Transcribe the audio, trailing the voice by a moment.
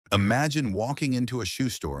Imagine walking into a shoe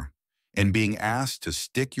store and being asked to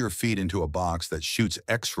stick your feet into a box that shoots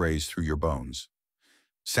X-rays through your bones.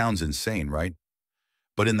 Sounds insane, right?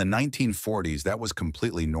 But in the 1940s, that was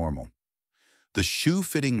completely normal. The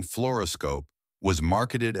shoe-fitting fluoroscope was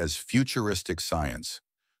marketed as futuristic science.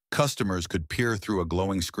 Customers could peer through a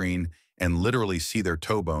glowing screen and literally see their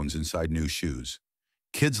toe bones inside new shoes.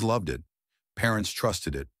 Kids loved it. Parents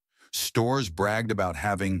trusted it. Stores bragged about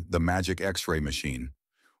having the magic X-ray machine.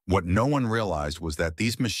 What no one realized was that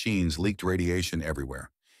these machines leaked radiation everywhere.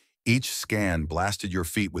 Each scan blasted your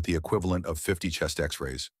feet with the equivalent of 50 chest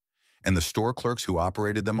X-rays. And the store clerks who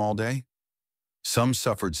operated them all day? Some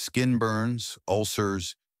suffered skin burns,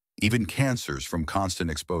 ulcers, even cancers from constant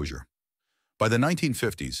exposure. By the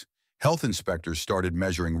 1950s, health inspectors started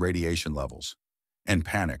measuring radiation levels and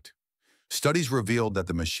panicked. Studies revealed that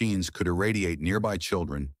the machines could irradiate nearby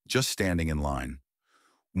children just standing in line.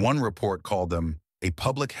 One report called them a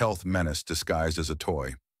public health menace disguised as a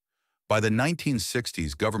toy. By the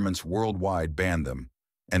 1960s, governments worldwide banned them,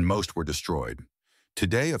 and most were destroyed.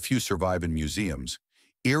 Today, a few survive in museums,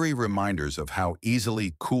 eerie reminders of how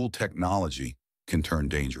easily cool technology can turn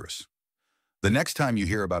dangerous. The next time you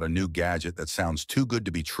hear about a new gadget that sounds too good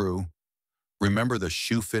to be true, remember the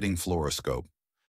shoe-fitting fluoroscope.